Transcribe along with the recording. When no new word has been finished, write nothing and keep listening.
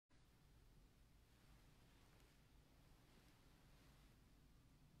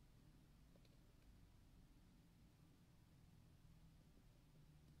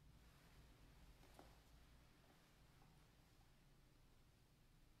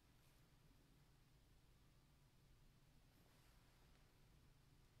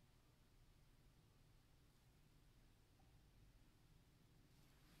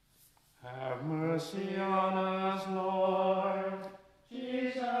mercy on us, Lord.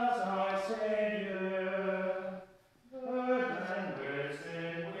 Jesus, our Savior, burdened with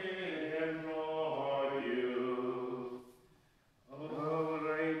sin, we implore you. O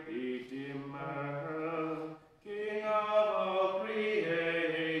great Redeemer, King of all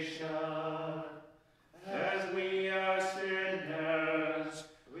creation, as we are sinners,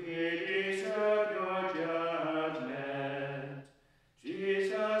 we deserve your judgment.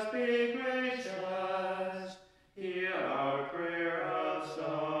 Jesus, be gracious, hear our prayer of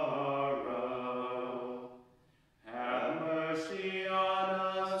sorrow. Have mercy on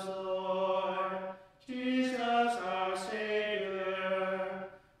us, Lord. Jesus, our Savior,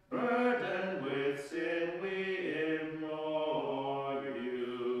 burdened with sin, we implore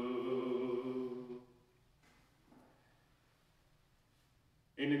you.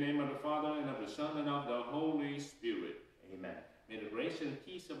 In the name of the Father, and of the Son, and of the Holy Spirit. Amen. May the grace and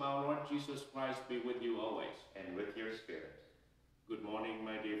peace of our Lord Jesus Christ be with you always. And with your spirit. Good morning,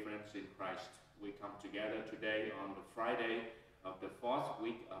 my dear friends in Christ. We come together today on the Friday of the 4th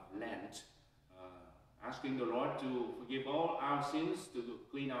week of Lent, asking the Lord to forgive all our sins, to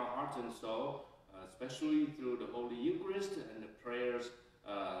clean our heart and soul, especially through the Holy Eucharist and the prayers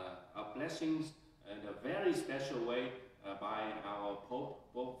of blessings, in a very special way by our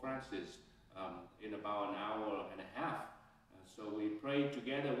Pope Francis, in about an hour and a half. So we pray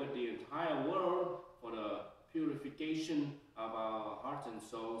together with the entire world for the purification of our hearts and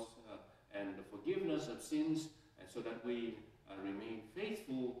souls and the forgiveness of sins, and so that we remain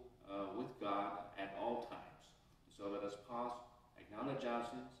faithful with God at all times. So let us pause, acknowledge our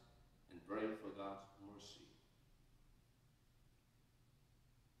sins, and pray for God's mercy.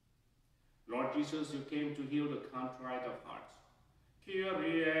 Lord Jesus, you came to heal the contrite of hearts.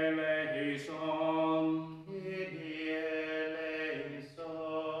 Kyrie eleison. Kyrie eleison.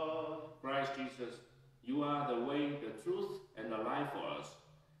 Christ Jesus, you are the way, the truth, and the life for us.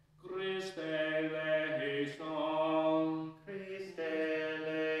 Christe eleison. Christe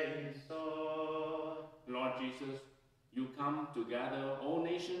eleison. Lord Jesus, you come to gather all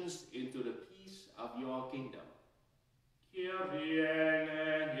nations into the peace of your kingdom. Kyrie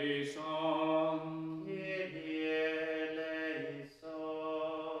eleison. Kyrie eleison.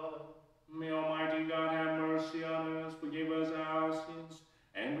 May Almighty God have mercy on us, forgive us our sins,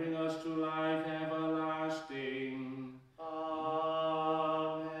 and bring us to life everlasting.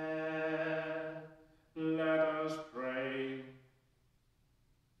 Amen. Let us pray.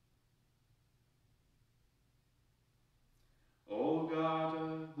 O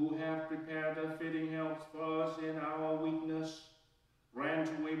God, who have prepared a fitting help for us in our weakness,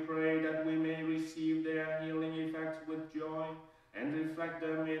 grant, we pray, that we may receive their healing effects with joy and reflect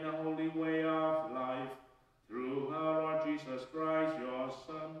them in a holy way of life. Through our Lord Jesus Christ, your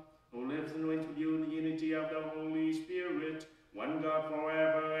Son, who lives and reigns with you in the unity of the Holy Spirit, one God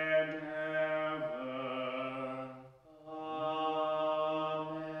forever and ever.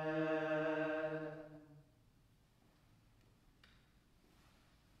 Amen.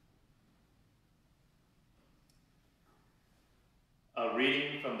 A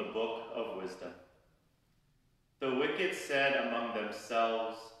reading from the Book of Wisdom. The wicked said among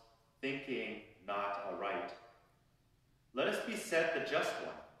themselves, thinking not aright, let us beset the just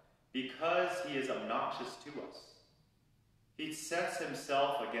one, because he is obnoxious to us. He sets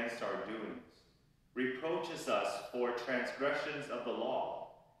himself against our doings, reproaches us for transgressions of the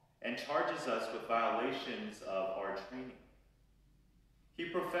law, and charges us with violations of our training. He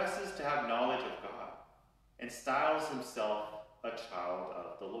professes to have knowledge of God, and styles himself a child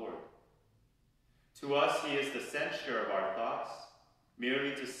of the Lord. To us he is the censure of our thoughts.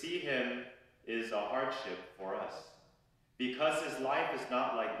 Merely to see him is a hardship for us, because his life is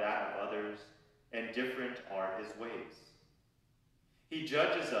not like that of others, and different are his ways. He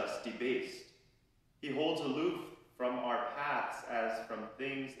judges us debased. He holds aloof from our paths as from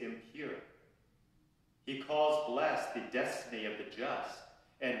things impure. He calls blessed the destiny of the just,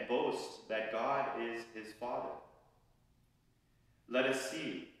 and boasts that God is his Father. Let us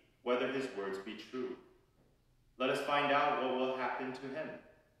see whether his words be true. Let us find out what will happen to him.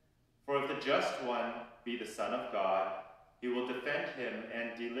 For if the just one be the Son of God, he will defend him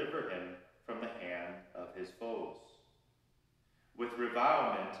and deliver him from the hand of his foes. With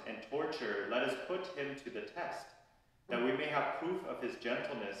revilement and torture, let us put him to the test, that we may have proof of his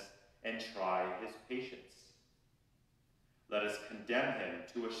gentleness and try his patience. Let us condemn him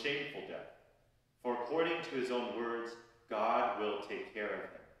to a shameful death, for according to his own words, God will take care of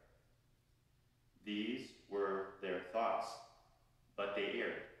him. These were their thoughts, but they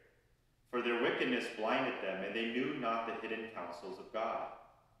erred. For their wickedness blinded them, and they knew not the hidden counsels of God.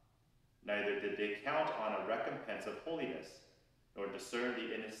 neither did they count on a recompense of holiness, nor discern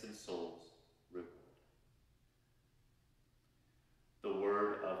the innocent soul's reward. The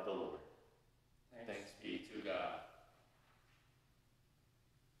word of the Lord. Thanks be to God.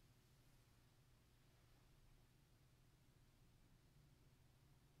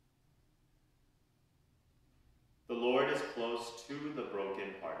 The Lord is close to the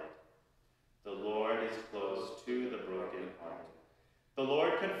brokenhearted. The Lord is close to the brokenhearted. The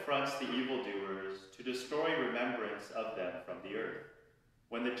Lord confronts the evildoers to destroy remembrance of them from the earth.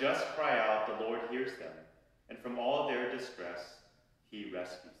 When the just cry out, the Lord hears them, and from all their distress he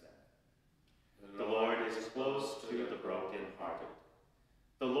rescues them. The Lord is close to the brokenhearted.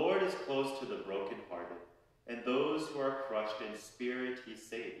 The Lord is close to the brokenhearted, and those who are crushed in spirit he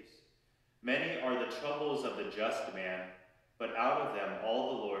saves. Many are the troubles of the just man, but out of them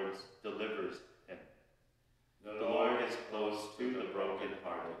all the Lord delivers him. The Lord is close to the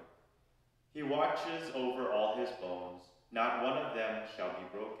brokenhearted. He watches over all his bones, not one of them shall be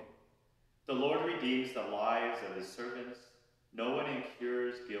broken. The Lord redeems the lives of his servants. No one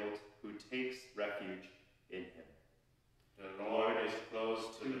incurs guilt who takes refuge in him. The Lord is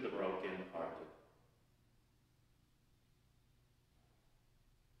close to the brokenhearted.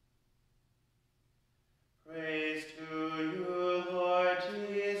 Praise to you, Lord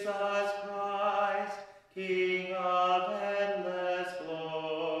Jesus Christ, King of endless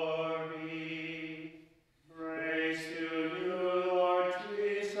glory. Praise to you, Lord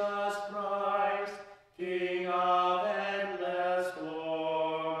Jesus Christ, King of endless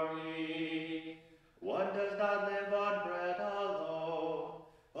glory. One does not live on bread alone,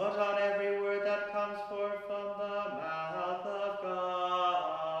 but on every word that comes forth from the mouth of God.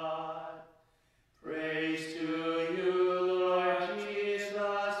 Praise to you, Lord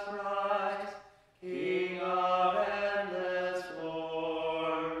Jesus Christ, King of endless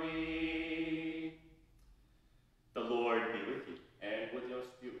glory. The Lord be with you. And with your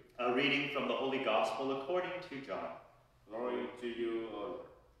spirit. A reading from the Holy Gospel according to John. Glory to you, O Lord.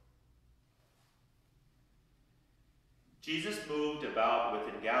 Jesus moved about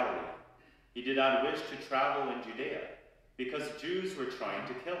within Galilee. He did not wish to travel in Judea, because Jews were trying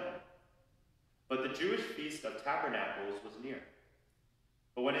to kill him. But the Jewish feast of tabernacles was near.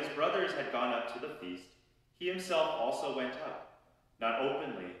 But when his brothers had gone up to the feast, he himself also went up, not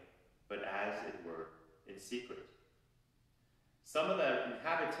openly, but as it were, in secret. Some of the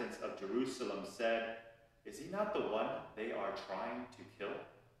inhabitants of Jerusalem said, "Is he not the one they are trying to kill?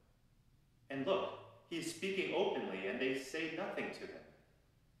 And look, he is speaking openly, and they say nothing to him.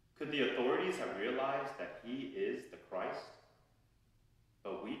 Could the authorities have realized that he is the Christ?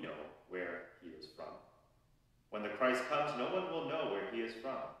 But we know where he is from. When the Christ comes, no one will know where he is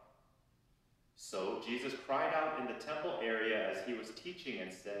from." So Jesus cried out in the temple area as he was teaching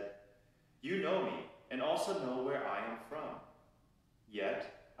and said, "You know me, and also know where I am from.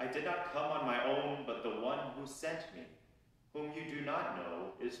 Yet I did not come on my own, but the one who sent me, whom you do not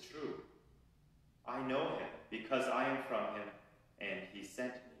know, is true. I know him because I am from him, and he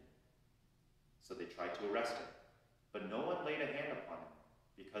sent me." So they tried to arrest him, but no one laid a hand upon him,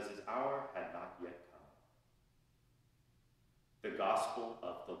 because his hour had not yet come. The Gospel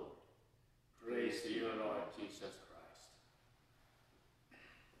of the Lord. Praise to you, Lord Jesus Christ.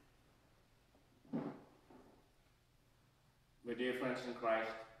 My dear friends in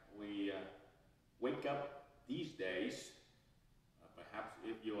Christ, we wake up these days, perhaps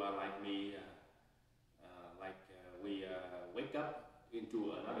if you are like me, we wake up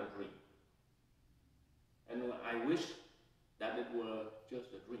into another dream. And I wish that it were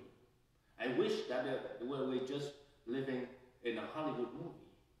just a dream. I wish that we're just living in a Hollywood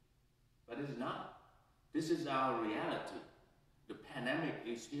movie. But it's not. This is our reality. The pandemic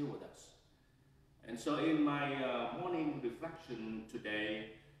is here with us. And so in my morning reflection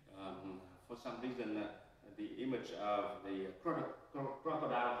today, for some reason, the image of the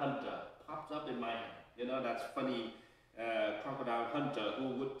crocodile hunter pops up in my head. You know, that's funny crocodile hunter who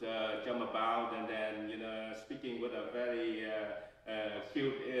would jump about and then, speaking with a very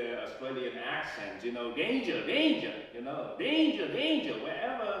cute Australian accent, danger, danger, danger, danger.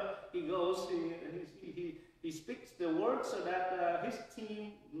 Wherever he goes, he speaks the words so that his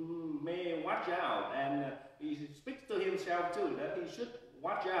team may watch out, and he speaks to himself too, that he should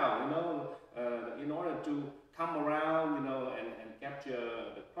watch out, in order to come around, and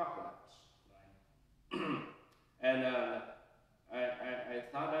capture the crocodiles, right? And I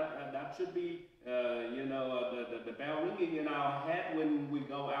thought that should be, the bell ringing in our head when we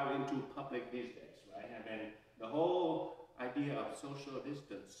go out into public these days, right? I mean, the whole idea of social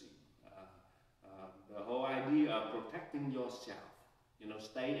distancing, the whole idea of protecting yourself,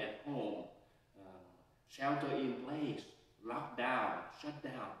 stay at home, shelter in place, lock down, shut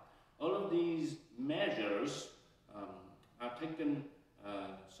down. All of these measures are taken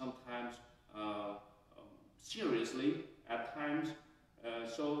sometimes seriously, at times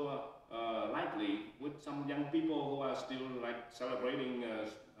so lightly, with some young people who are still celebrating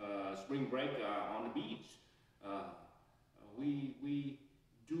spring break on the beach. We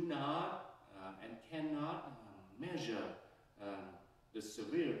do not and cannot measure the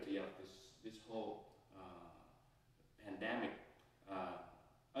severity of this whole pandemic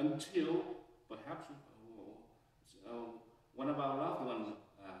until perhaps one of our loved ones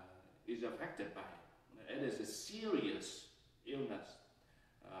is affected by it. It is a serious illness.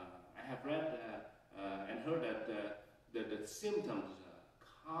 I have read and heard that the symptoms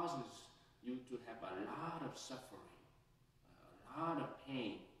causes you to have a lot of suffering, a lot of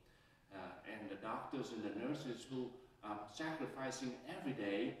pain, and the doctors and the nurses who are sacrificing every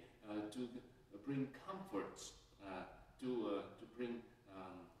day to bring comforts, to bring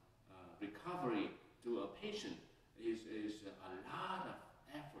recovery to a patient is a lot of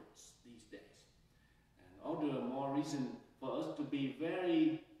efforts these days. And all the more reason for us to be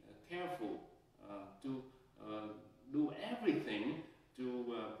very careful, to do everything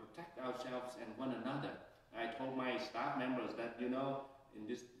to protect ourselves and one another. I told my staff members that, in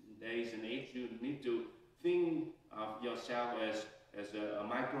these days and age, you need to think of yourself as a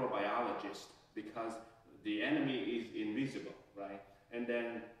microbiologist, because the enemy is invisible, right? And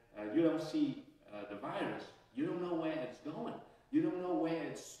then you don't see the virus. You don't know where it's going. You don't know where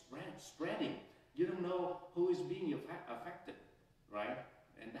it's spreading. You don't know who is being affected, right?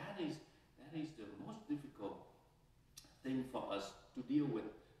 And that is the most difficult thing for us to deal with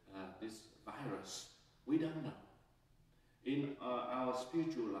this virus. We don't know. In our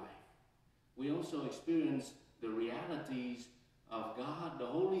spiritual life, we also experience the realities of God, the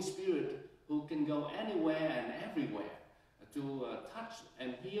Holy Spirit, who can go anywhere and everywhere to touch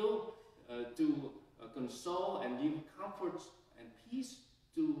and heal, to console and give comfort and peace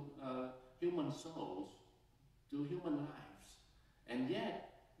to human souls, to human lives. And yet,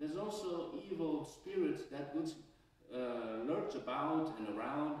 there's also evil spirits that would lurch about and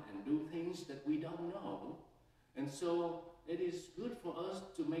around and do things that we don't know. And so it is good for us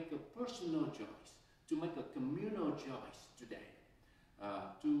to make a personal choice, to make a communal choice today,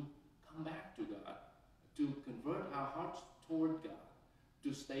 to come back to God, to convert our hearts toward God,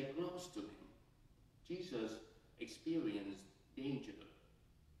 to stay close to Him. Jesus experienced danger.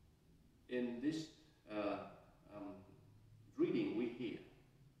 In this reading we hear,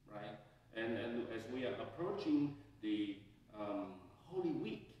 right? And as we are approaching the Holy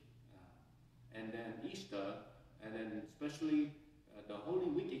Week, and then Easter, and then especially the Holy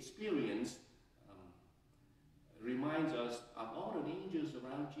Week experience reminds us of all the dangers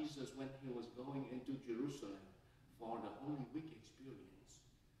around Jesus when He was going into Jerusalem for the Holy Week experience.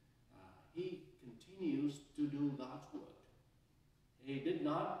 He continues to do God's work. He did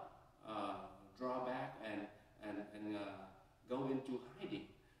not draw back and go into hiding,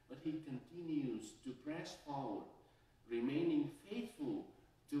 but He continues to press forward, remaining faithful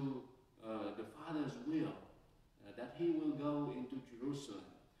to the Father's will, that He will go into Jerusalem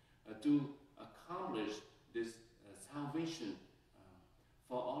to accomplish this salvation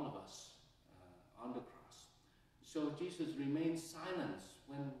for all of us on the cross. So Jesus remains silent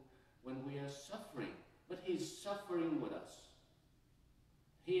when we are suffering, but He's suffering with us.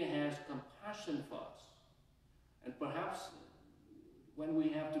 He has compassion for us. And perhaps when we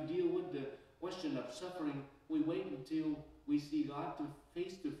have to deal with the question of suffering, we wait until we see God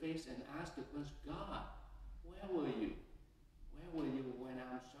face and ask the question, God, where were you? Where were you when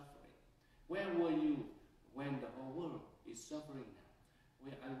I'm suffering? Where were you when the whole world is suffering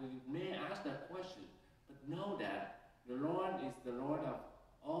now? We may ask that question, but know that the Lord is the Lord of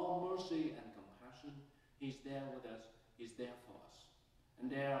all mercy and compassion. He's there with us. He's there for us. And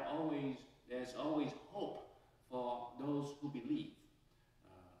there's always hope for those who believe.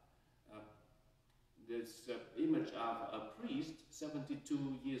 This image of a priest,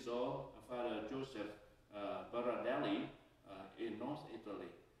 72 years old, Father Joseph Baradelli, in North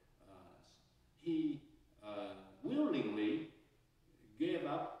Italy. He willingly gave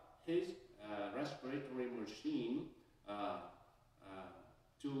up his respiratory machine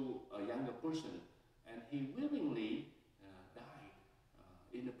to a younger person, and he willingly died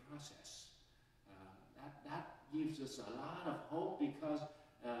in the process. That gives us a lot of hope, because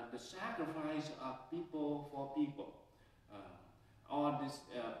the sacrifice of people for people. Or this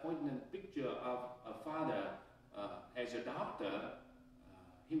poignant picture of a father as a doctor,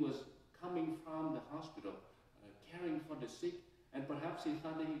 he was coming from the hospital, caring for the sick, And perhaps he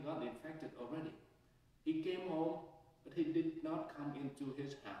thought that he got infected already. He came home, but he did not come into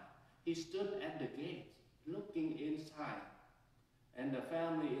his house. He stood at the gate, looking inside. And the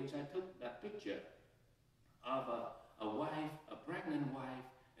family inside took that picture of a wife, a pregnant wife,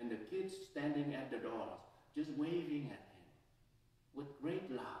 and the kids standing at the doors, just waving at him with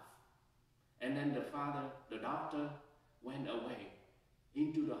great love. And then the father, the doctor, went away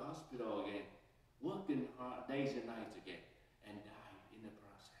into the hospital again, working hard days and nights again, and died in the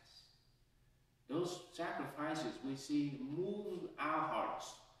process. Those sacrifices we see move our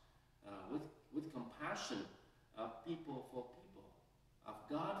hearts with compassion of people for people, of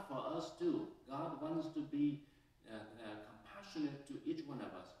God for us too. God wants to be compassionate to each one of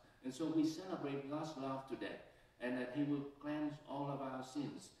us. And so we celebrate God's love today, and that He will cleanse all of our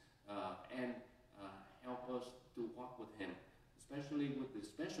sins and help us to walk with Him, especially with the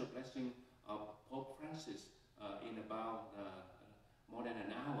special blessing of Pope Francis in about more than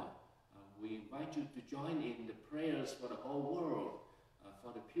an hour. We invite you to join in the prayers for the whole world,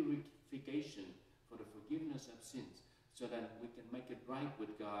 for the purification, for the forgiveness of sins, so that we can make it right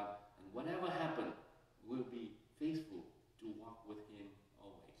with God, and whatever happens, we'll be faithful to walk with Him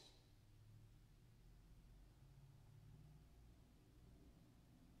always.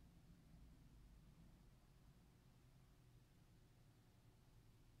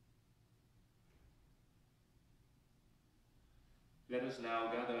 Let us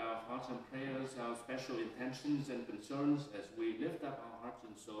now gather our thoughts and prayers, our special intentions and concerns as we lift up our hearts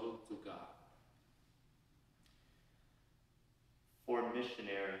and soul to God. For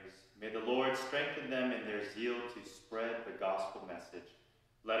missionaries, may the Lord strengthen them in their zeal to spread the gospel message.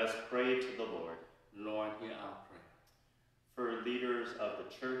 Let us pray to the Lord. Lord, hear our prayer. For leaders of the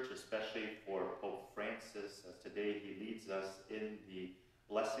church, especially for Pope Francis, as today he leads us in the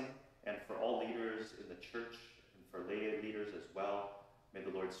blessing, and for all leaders in the church, and for lay leaders as well, may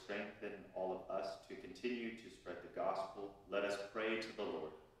the Lord strengthen all of us to continue to spread the gospel. Let us pray to the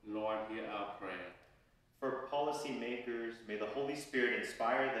Lord. Lord, hear our prayer. For policymakers, may the Holy Spirit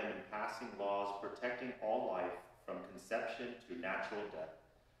inspire them in passing laws protecting all life from conception to natural death.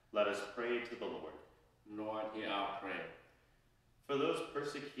 Let us pray to the Lord. Lord, hear our prayer. For those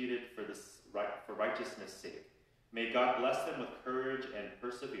persecuted for righteousness' sake, may God bless them with courage and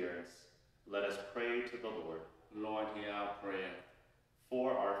perseverance. Let us pray to the Lord. Lord, hear our prayer.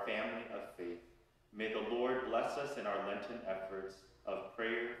 For our family of faith, may the Lord bless us in our Lenten efforts of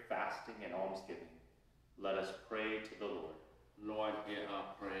prayer, fasting, and almsgiving. Let us pray to the Lord. Lord, hear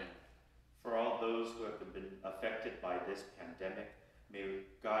our prayer. For all those who have been affected by this pandemic, may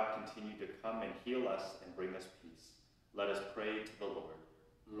God continue to come and heal us and bring us peace. Let us pray to the Lord.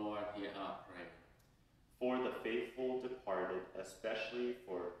 Lord, hear our prayer. For the faithful departed, especially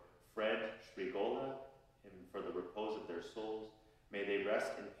for Fred Strigola, and for the repose of their souls, may they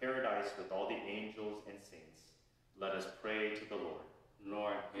rest in paradise with all the angels and saints. Let us pray to the Lord.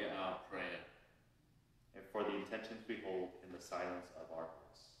 Lord, hear our prayer. And for the intentions we hold in the silence of our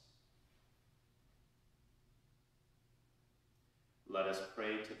hearts. Let us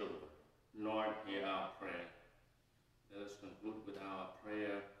pray to the Lord. Lord, hear our prayer. Let us conclude with our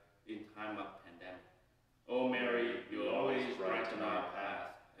prayer in time of pandemic. O Mary, you always brighten our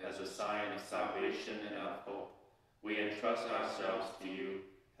path as a sign of salvation and of hope. We entrust ourselves to you,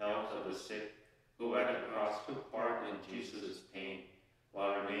 health of the sick, who at the cross took part in Jesus' pain,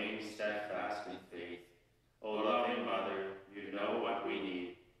 while remaining steadfast in faith. O loving Mother, you know what we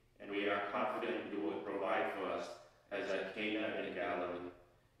need, and we are confident you will provide for us as at Cana in Galilee.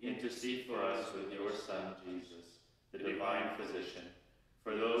 Intercede for us with your Son, Jesus, the divine physician,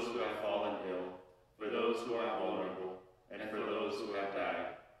 for those who have fallen ill, for those who are vulnerable, and for those who have died.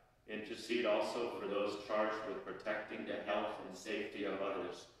 Intercede also for those charged with protecting the health and safety of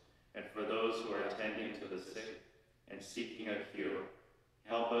others, and for those who are attending to the sick and seeking a cure.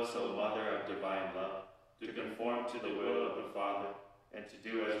 Help us, O Mother of divine love, to conform to the will of the Father, and to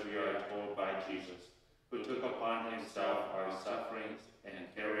do as we are told by Jesus, who took upon himself our sufferings and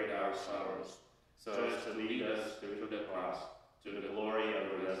carried our sorrows, so as to lead us through the cross to the glory of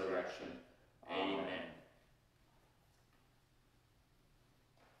the resurrection. Amen.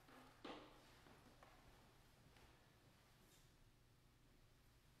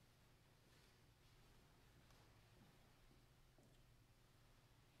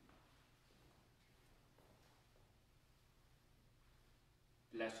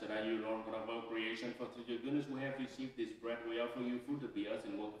 Blessed are you, Lord God of all creation, for through your goodness we have received this bread. We offer you food to be us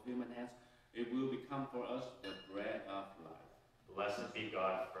in work of human hands. It will become for us the bread of life. Blessed be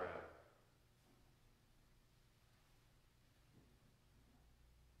God forever.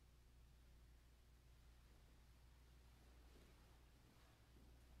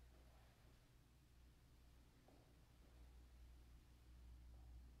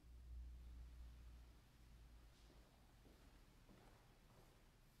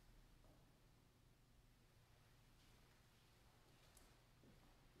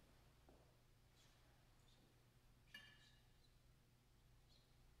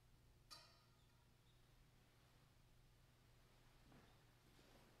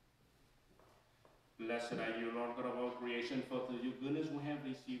 Blessed are you, Lord God of all creation, for through your goodness we have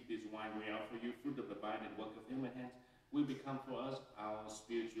received this wine. We offer you fruit of the vine and work of human hands. Will become for us our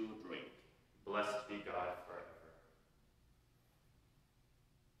spiritual drink. Blessed be God forever.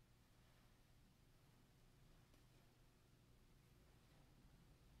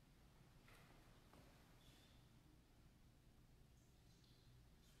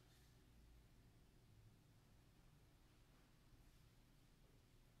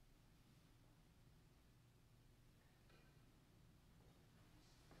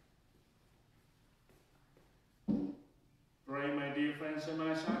 Pray, my dear friends, that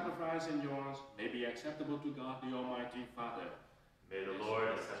my sacrifice and yours may be acceptable to God, the Almighty Father. May the Lord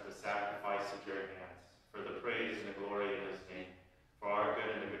accept the sacrifice at your hands, for the praise and the glory of his name, for our good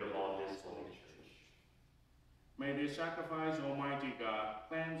and the good of all his holy church. May this sacrifice, Almighty God,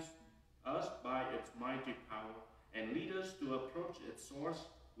 cleanse us by its mighty power and lead us to approach its source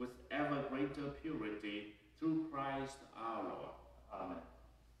with ever greater purity through Christ our Lord. Amen.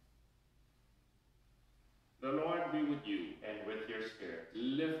 The Lord be with you. And with your spirit.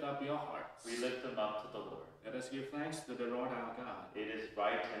 Lift up your hearts. We lift them up to the Lord. Let us give thanks to the Lord our God. It is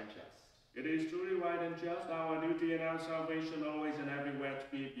right and just. It is truly right and just, our duty and our salvation, always and everywhere to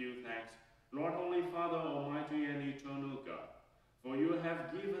give you thanks, Lord, Holy Father, Almighty and eternal God. For you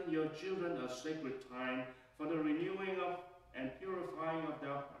have given your children a sacred time for the renewing of and purifying of their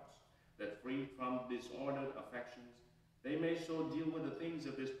hearts, that freed from disordered affections, they may so deal with the things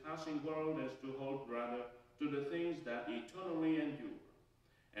of this passing world as to hold rather to the things that eternally endure.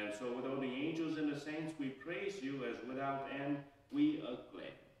 And so with all the angels and the saints we praise you as without end we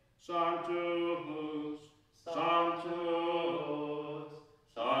acclaim. Sanctus, Sanctus,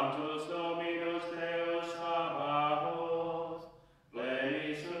 Sanctus Dominus Deus Sabaoth,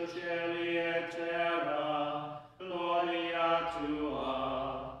 plenius caeli et terra, gloria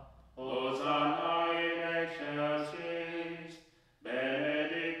tua, Hosanna in excelsis,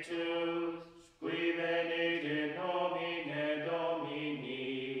 benedictus, qui venit in nomine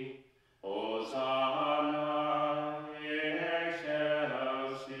Domini, Hosanna in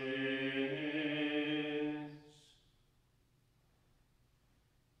excelsis.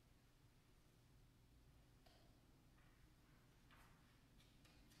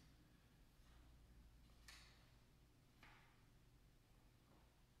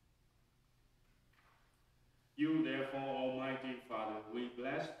 You, therefore, Almighty Father, we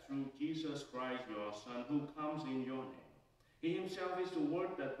bless through Jesus Christ, your Son, who comes in your name. He himself is the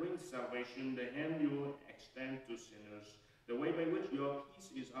word that brings salvation, the hand you extend to sinners, the way by which your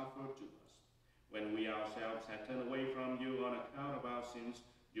peace is offered to us. When we ourselves had turned away from you on account of our sins,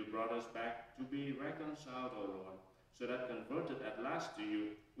 you brought us back to be reconciled, O Lord, so that converted at last to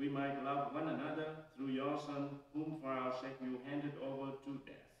you, we might love one another through your Son, whom for our sake you handed over to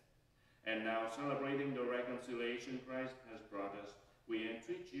death. And now, celebrating the reconciliation Christ has brought us, we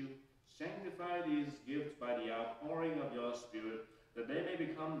entreat you, sanctify these gifts by the outpouring of your Spirit, that they may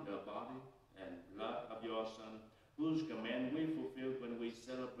become the body and blood of your Son, whose command we fulfill when we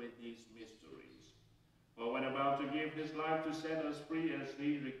celebrate these mysteries. For when about to give his life to set us free as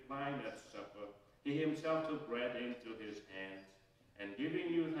he reclined at supper, he himself took bread into his hands, and giving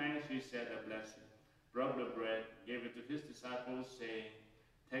you thanks, he said a blessing, broke the bread, gave it to his disciples, saying,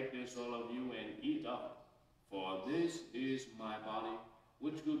 "Take this, all of you, and eat of it, for this is my body,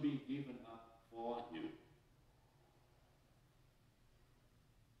 which will be given up for you."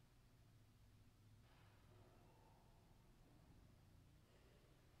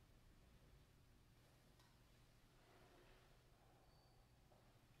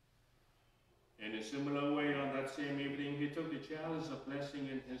 In a similar way, on that same evening, he took the chalice of blessing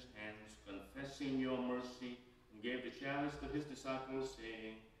in his hands, confessing your mercy, and gave the chalice to his disciples,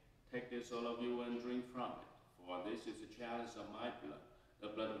 saying, "Take this, all of you, and drink from it, for this is the chalice of my blood, the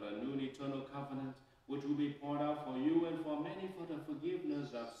blood of a new and eternal covenant, which will be poured out for you and for many for the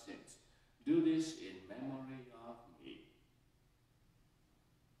forgiveness of sins. Do this in memory of me."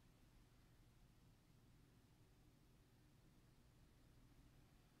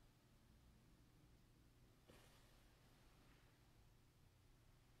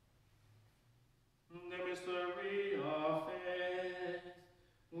 The mystery of faith,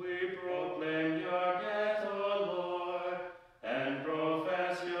 we proclaim your death, O Lord, and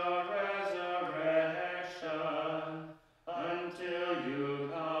profess your resurrection until you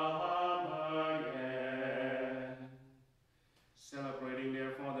come again. Celebrating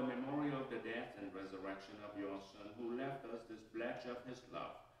therefore the memorial of the death and resurrection of your Son, who left us this pledge of his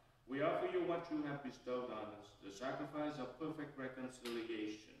love, we offer you what you have bestowed on us, the sacrifice of perfect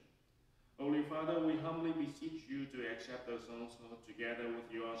reconciliation. Holy Father, we humbly beseech you to accept us also, together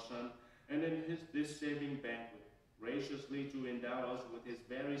with your Son, and in this saving banquet, graciously to endow us with his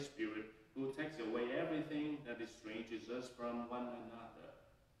very Spirit, who takes away everything that estranges us from one another.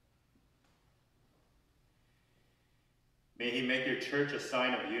 May he make your church a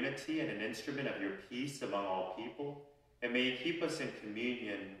sign of unity and an instrument of your peace among all people, and may he keep us in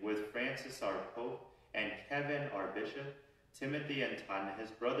communion with Francis our Pope, and Kevin our Bishop, Timothy and Tan,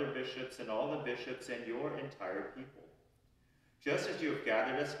 his brother bishops, and all the bishops, and your entire people. Just as you have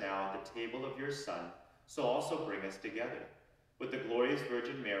gathered us now at the table of your Son, so also bring us together. With the glorious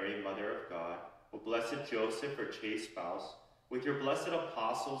Virgin Mary, Mother of God, with blessed Joseph, her chaste spouse, with your blessed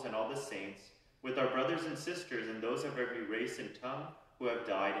apostles and all the saints, with our brothers and sisters and those of every race and tongue who have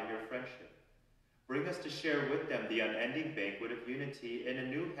died in your friendship. Bring us to share with them the unending banquet of unity in a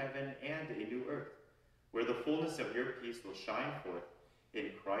new heaven and a new earth, where the fullness of your peace will shine forth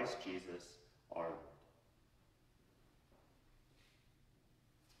in Christ Jesus our Lord.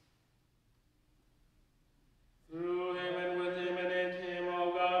 Through him and with him and in him,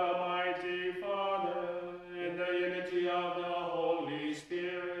 O God, Almighty Father, in the unity of the Holy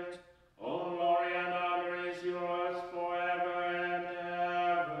Spirit, all glory and honor is yours forever and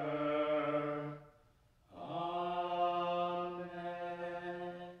ever. Amen.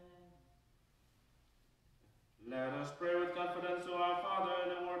 Let us pray with confidence to our Father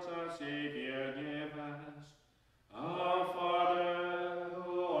in the words our Savior gave us. Our Father,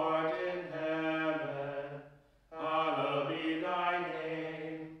 who art in heaven, hallowed be thy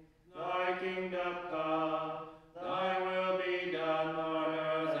name. Thy kingdom come, thy will be done on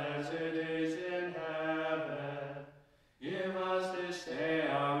earth as it is in heaven. Give us this day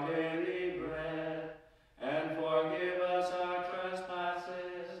our daily bread, and forgive us our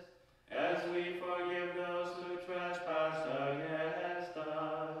trespasses, as we forgive those who trespass against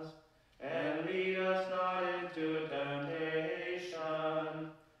us. And lead us not into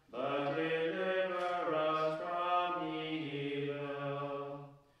temptation, but deliver us from evil.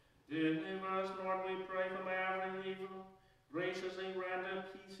 Deliver us, Lord, we pray, from every evil. Graciously grant us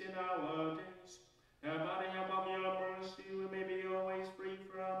peace in our days, that by the help of your mercy we may be always free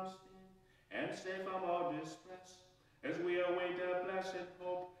from sin, and safe from all distress, as we await the blessed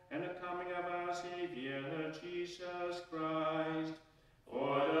hope and the coming of our Savior, Jesus Christ.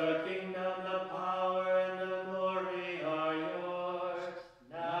 For the kingdom, the power, and the glory are yours,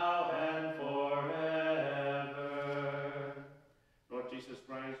 now and forever. Lord Jesus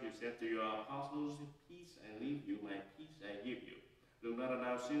Christ, you said to your apostles, peace I leave you, my peace I give you. Look not on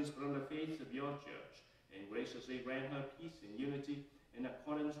our sins, but on the faith of your church, and graciously grant her peace and unity in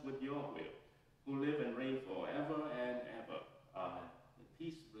accordance with your will, who live and reign forever and ever. Amen. The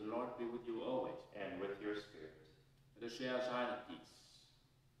peace of the Lord be with you always. And with your spirit. Let us share a sign of peace.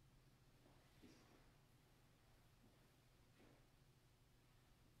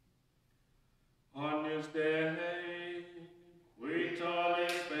 Agnus Dei, qui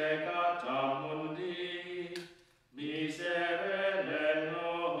tollis peccata mundi, miserere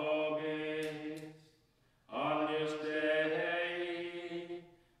nobis. Agnus Dei,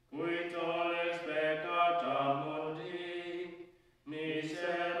 qui tollis peccata mundi,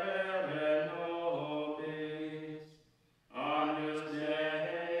 miserere nobis. Agnus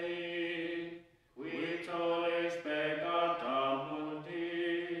Dei, qui tollis peccata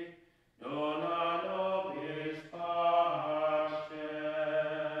mundi, dona nobis pacem.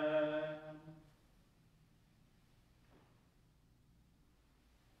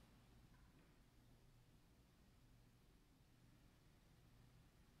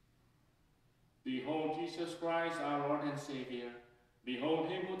 Behold Jesus Christ, our Lord and Savior. Behold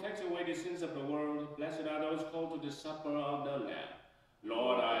him who takes away the sins of the world. Blessed are those called to the supper of the Lamb.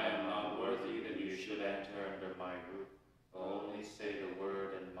 Lord, I am not worthy that you should enter under my roof. Only say the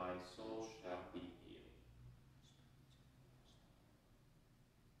word, and my soul shall be healed.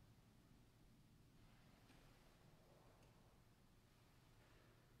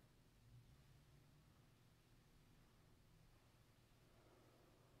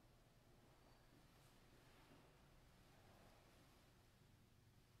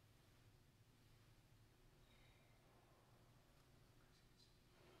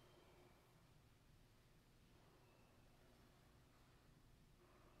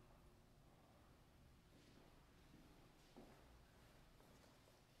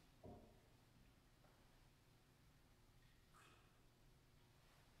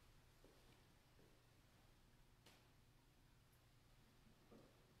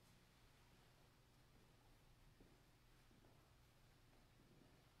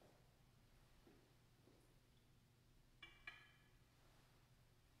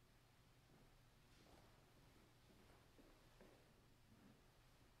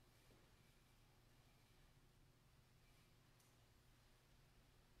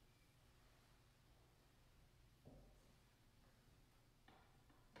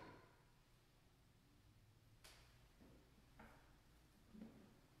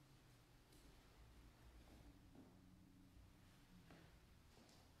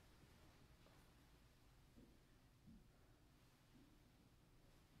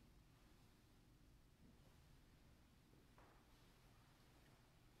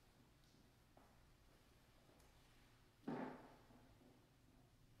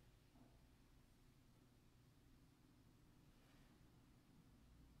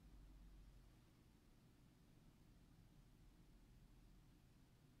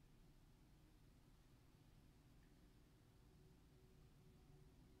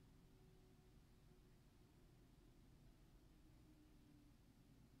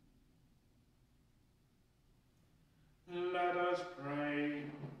 us pray.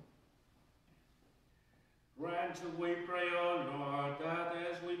 Grant, we pray, O Lord, that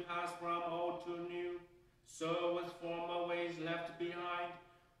as we pass from old to new, so with former ways left behind,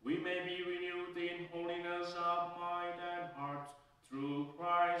 we may be renewed in holiness of mind and heart, through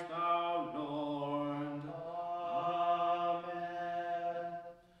Christ our Lord. Amen.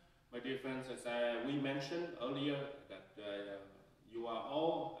 My dear friends, as we mentioned earlier, that you are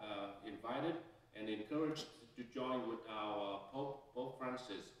all invited and encouraged to join with our Pope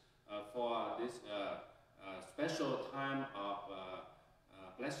Francis for this special time of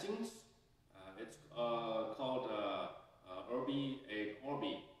blessings. It's called Urbi et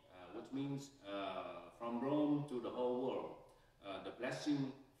Orbi, which means from Rome to the whole world. The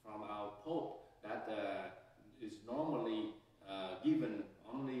blessing from our Pope that is normally given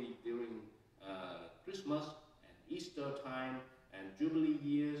only during Christmas and Easter time and Jubilee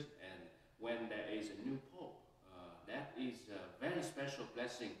years, and when there is a new Pope. That is a very special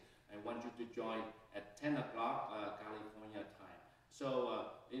blessing. I want you to join at 10 o'clock California time.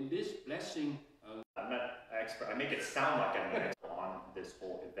 So in this blessing, I'm not an expert. I make it sound like I'm an expert on this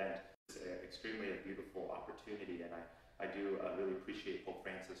whole event. It's extremely a beautiful opportunity, and I do really appreciate Pope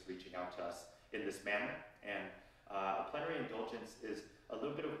Francis reaching out to us in this manner. And a plenary indulgence is a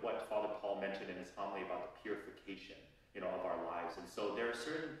little bit of what Father Paul mentioned in his homily about the purification, of our lives. And so there are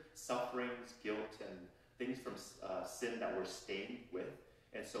certain sufferings, guilt, and things from sin that we're stained with.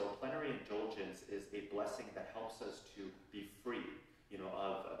 And so plenary indulgence is a blessing that helps us to be free,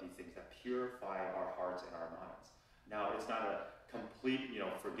 of these things that purify our hearts and our minds. Now, it's not a complete,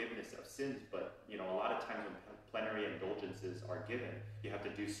 forgiveness of sins, but, a lot of times when plenary indulgences are given, you have to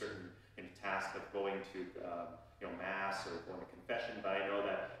do certain tasks of going to, Mass or going to confession. But I know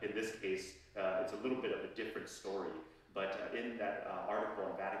that in this case, it's a little bit of a different story. But in that article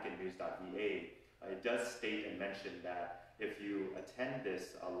on VaticanNews.va, it does state and mention that if you attend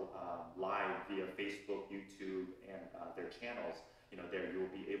this live via Facebook, YouTube, and their channels, there you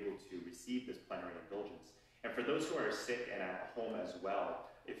will be able to receive this plenary indulgence. And for those who are sick and at home as well,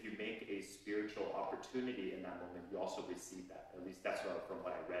 if you make a spiritual opportunity in that moment, you also receive that. At least that's from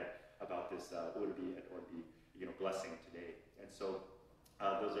what I read about this Urbi et Orbi, blessing today. And so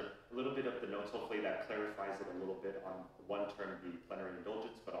those are a little bit of the notes. Hopefully that clarifies it a little bit on one term, the plenary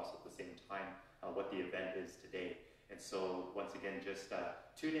indulgence, but also at the same time what the event is today. And so once again, just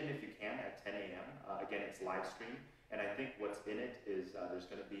tune in if you can at 10 a.m. Again, it's live stream. And I think what's in it is there's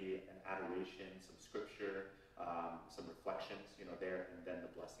going to be an adoration, some scripture, some reflections, there, and then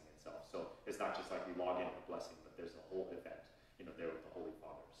the blessing itself. So it's not just like you log in a blessing, but there's a whole event, there with the Holy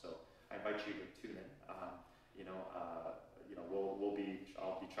Father. So I invite you to tune in.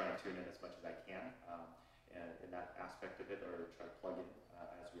 I'll be trying to tune in as much as I can, and in that aspect of it, or try to plug in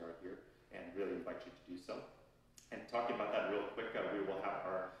as we are here, and really invite you to do so. And talking about that real quick, we will have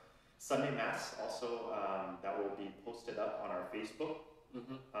our Sunday Mass also that will be posted up on our Facebook.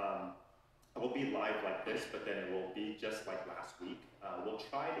 It will be live like this, but then it will be just like last week. We'll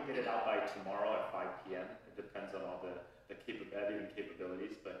try to get it out by tomorrow at 5 p.m. It depends on all the editing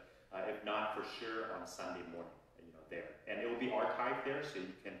capabilities, but if not, for sure on Sunday morning, there. And it will be archived there, so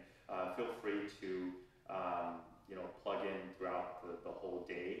you can feel free to plug in throughout the whole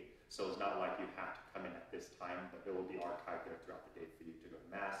day. So it's not like you have to come in at this time, but it will be archived there throughout the day for you to go to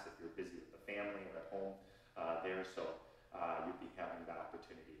Mass if you're busy with the family or at home there. So you'll be having that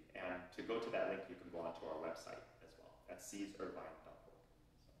opportunity. And to go to that link, you can go onto our website as well at seesurvine.org.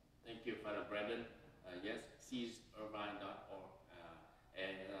 Thank you, Father Brandon. Yes, seesurvine.org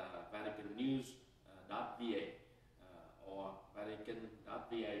and VaticanNews.va or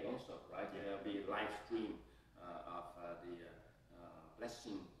Vatican.va also, right? Yeah. There'll be a live stream of the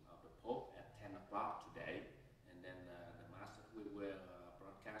blessing of the Pope at 10 o'clock today, and then the Mass that we will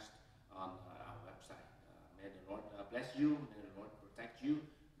broadcast on our website. May the Lord bless you, may the Lord protect you,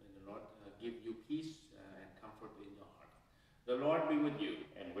 may the Lord give you peace and comfort in your heart. The Lord be with you.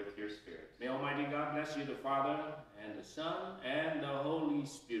 And with your spirit. May Almighty God bless you, the Father, and the Son, and the Holy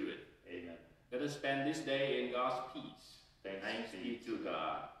Spirit. Amen. Let us spend this day in God's peace. Thanks be to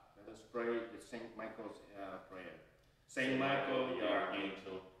God. Let us pray the St. Michael's prayer. Saint Michael, the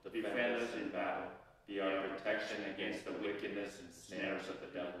Archangel, defend us in battle. Be our protection against the wickedness and snares of the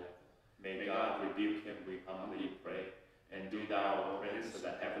devil. May God rebuke him, we humbly pray. And do thou, O Prince of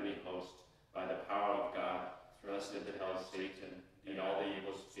the heavenly host, by the power of God, thrust into hell Satan and all the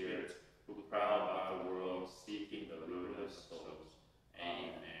evil spirits who prowl about the world seeking the ruin of souls.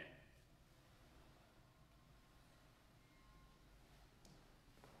 Amen.